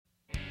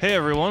Hey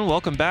everyone,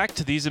 welcome back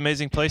to These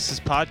Amazing Places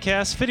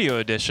podcast video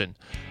edition.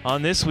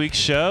 On this week's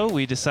show,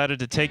 we decided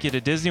to take you to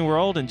Disney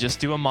World and just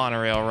do a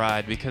monorail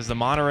ride because the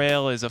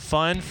monorail is a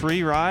fun,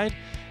 free ride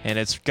and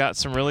it's got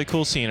some really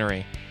cool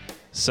scenery.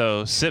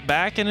 So sit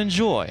back and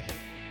enjoy.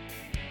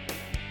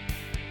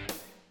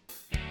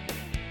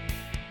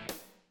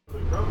 For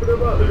the comfort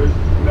of others,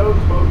 no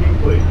smoking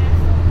please.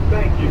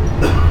 Thank you.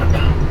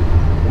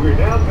 We're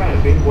now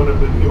passing one of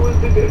the newest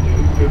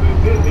additions to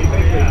the Disney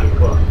Vacation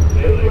Club,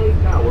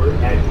 Monorail Tower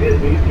at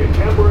Disney's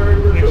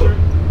Contemporary Resort.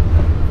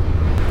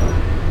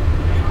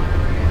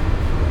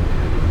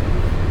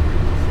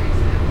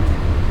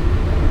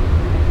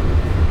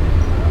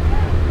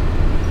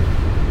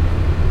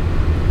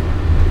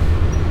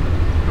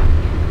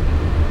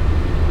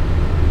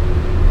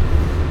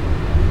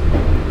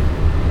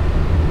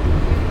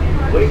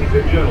 Ladies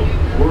and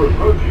gentlemen, we're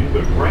approaching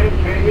the Grand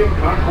Canyon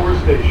Concourse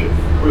Station.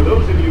 For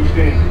those of you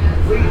standing,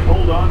 please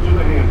hold on to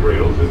the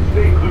handrails and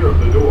stay clear of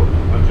the door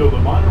until the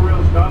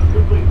monorail stops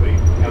completely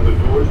and the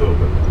doors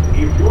open.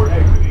 If you're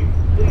exiting,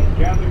 please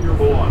gather your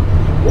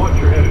belongings, watch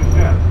your head and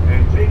step,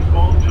 and take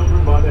small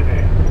children by the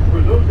hand.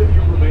 For those of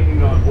you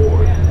remaining on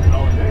board,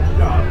 our next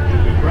stop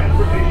is the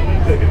Transportation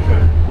and Ticket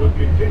Center with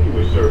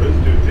continuous service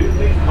to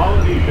Disney's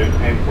Polynesian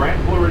and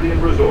Grand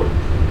Floridian resorts.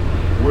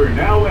 We're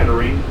now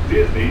entering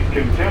Disney's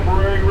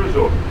Contemporary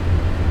Resort.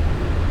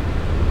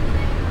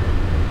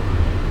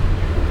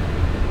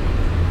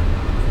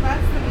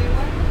 That's the new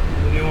one?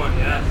 The new one,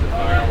 yes. The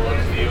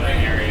fireworks viewing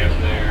area up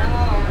there. Oh,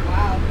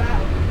 wow.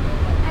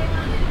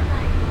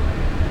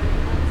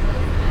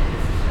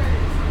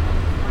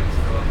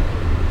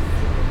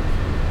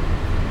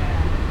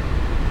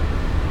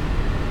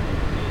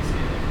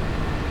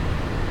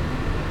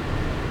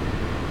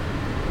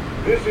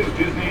 This is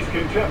Disney's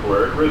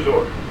Contemporary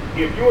Resort.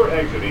 If you're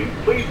exiting,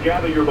 please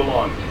gather your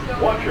belongings,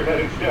 watch your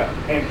head and step,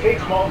 and take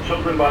small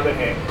children by the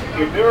hand.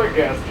 If there are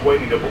guests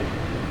waiting to board,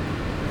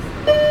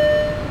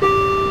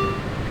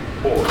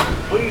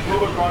 please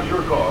move across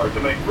your car to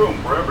make room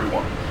for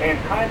everyone,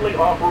 and kindly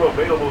offer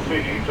available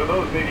seating to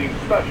those needing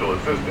special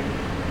assistance.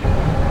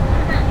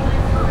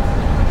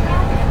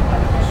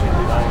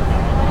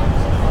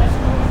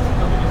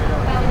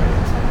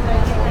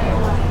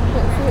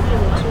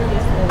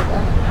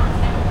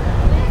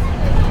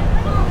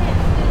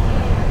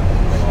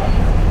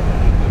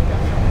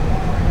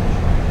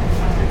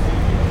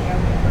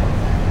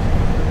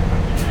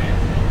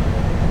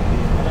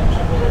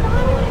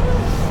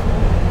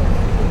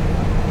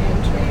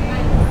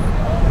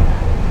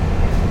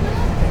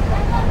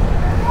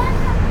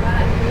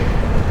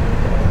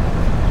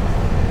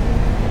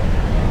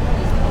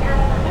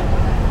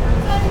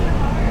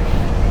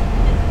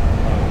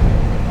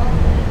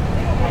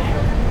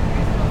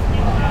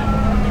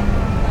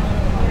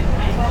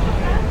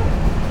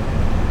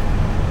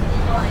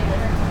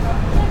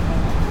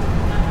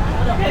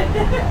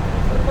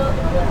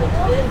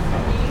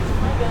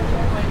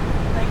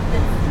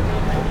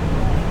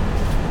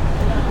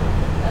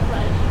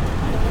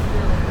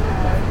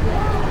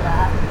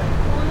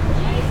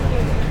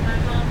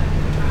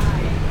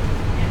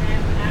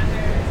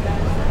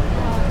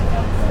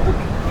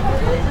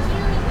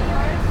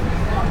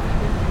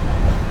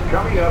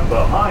 Coming up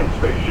behind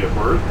Spaceship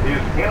Earth is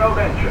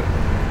Innovention.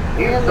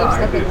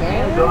 Inside this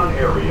hands-on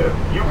area,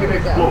 you can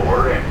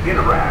explore and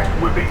interact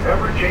with the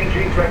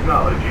ever-changing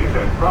technologies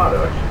and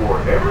products for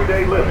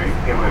everyday living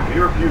in the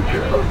near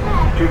future.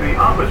 To the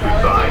opposite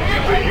side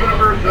is the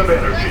Universe of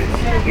Energy.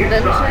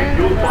 Inside,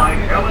 you'll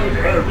find Ellen's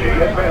Energy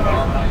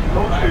Adventure,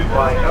 hosted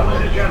by Ellen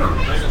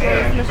DeGeneres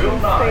and Bill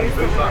Nye,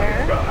 the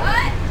Science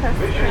Guy.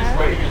 Mission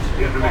Space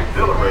is an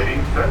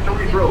exhilarating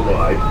sensory thrill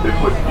ride that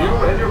puts you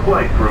and your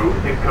flight crew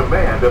in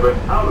command of an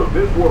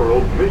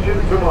out-of-this-world mission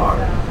to Mars.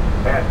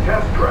 At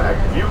Test Track,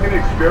 you can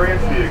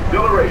experience the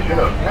exhilaration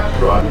of test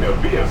driving a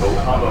vehicle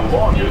on the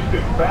longest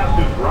and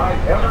fastest ride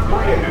ever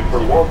created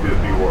for Walt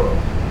Disney World.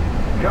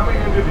 Coming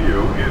into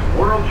view is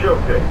World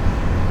Showcase.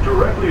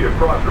 Directly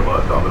across from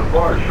us on the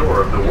far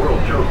shore of the World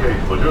Showcase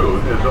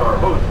Lagoon is our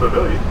host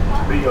pavilion,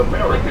 the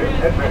American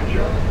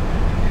Adventure.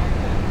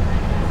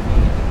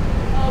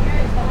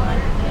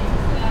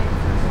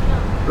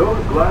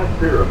 Those glass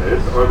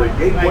pyramids are the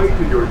gateway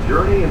to your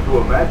journey into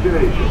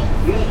imagination.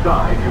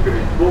 Inside, you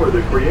can explore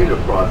the creative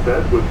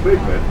process with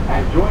Figment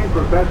and join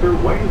Professor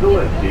Wayne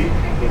Zelinsky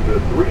in the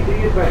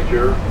 3D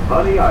adventure,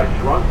 Honey, I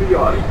Shrunk the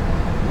Audience.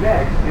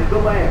 Next is the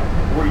land,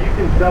 where you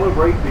can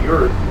celebrate the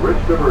Earth's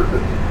rich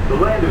diversity. The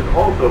land is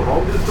also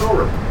home to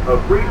Soarin', a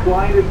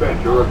free-flying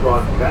adventure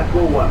across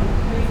natural wonders.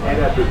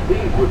 And at the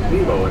Seas with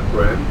Nemo and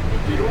Friends,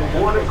 you'll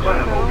board a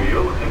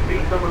Clam-mobile and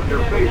meet some of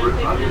your favorite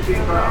undersea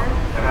pals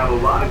and have a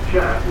live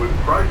chat with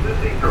Priceless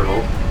Sea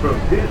Turtle from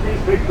Disney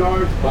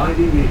Pixar's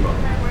Finding Nemo.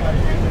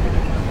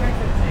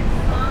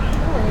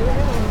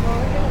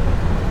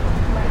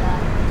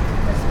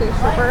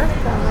 Spaceship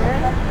Earth down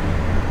there.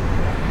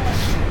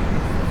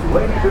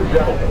 Ladies and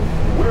gentlemen,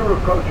 we're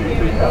approaching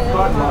the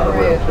Epcot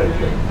Monorail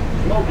station.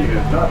 Smoking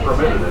is not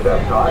permitted at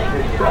Epcot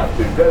except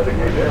in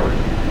designated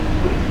areas.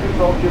 Please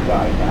consult your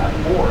guide map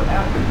or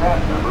ask a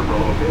cast member for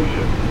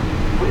location.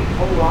 please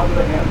hold on to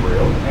the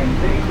handrails and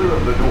stay clear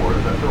of the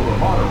doors until the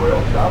monorail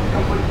stops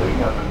completely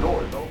and the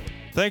doors open.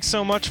 Thanks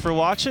so much for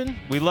watching.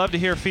 We love to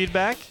hear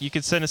feedback. You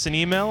can send us an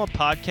email at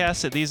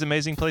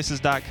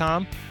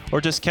podcast@theseamazingplaces.com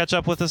or just catch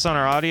up with us on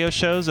our audio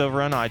shows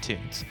over on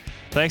iTunes.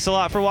 Thanks a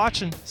lot for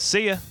watching.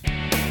 See ya.